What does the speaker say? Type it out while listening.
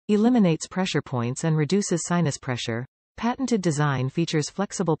Eliminates pressure points and reduces sinus pressure. Patented design features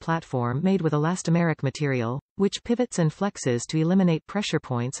flexible platform made with elastomeric material, which pivots and flexes to eliminate pressure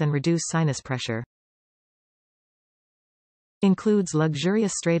points and reduce sinus pressure. Includes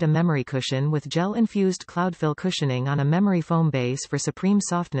luxurious strata memory cushion with gel-infused Cloudfill cushioning on a memory foam base for supreme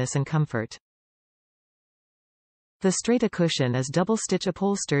softness and comfort. The strata cushion is double-stitch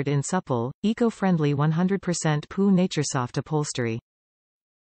upholstered in supple, eco-friendly 100% PU Natursoft upholstery.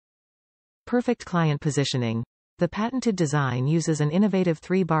 Perfect client positioning. The patented design uses an innovative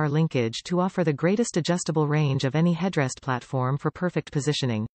 3-bar linkage to offer the greatest adjustable range of any headrest platform for perfect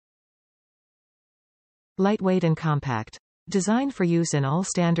positioning. Lightweight and compact. Designed for use in all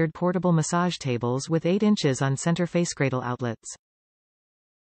standard portable massage tables with 8 inches on center facecradle outlets.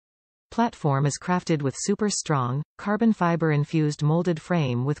 Platform is crafted with super strong, carbon fiber infused molded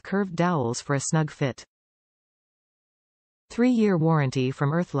frame with curved dowels for a snug fit. 3-year warranty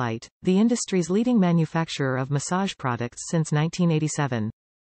from EARTHLITE, the industry's leading manufacturer of massage products since 1987.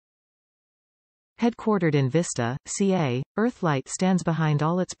 Headquartered in Vista, CA, EARTHLITE stands behind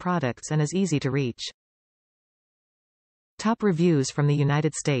all its products and is easy to reach. Top reviews from the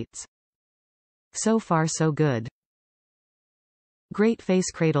United States. So far so good. Great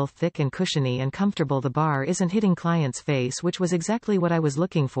face cradle, thick and cushiony and comfortable. The bar isn't hitting client's face, which was exactly what I was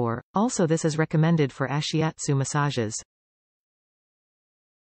looking for. Also, this is recommended for ashiatsu massages.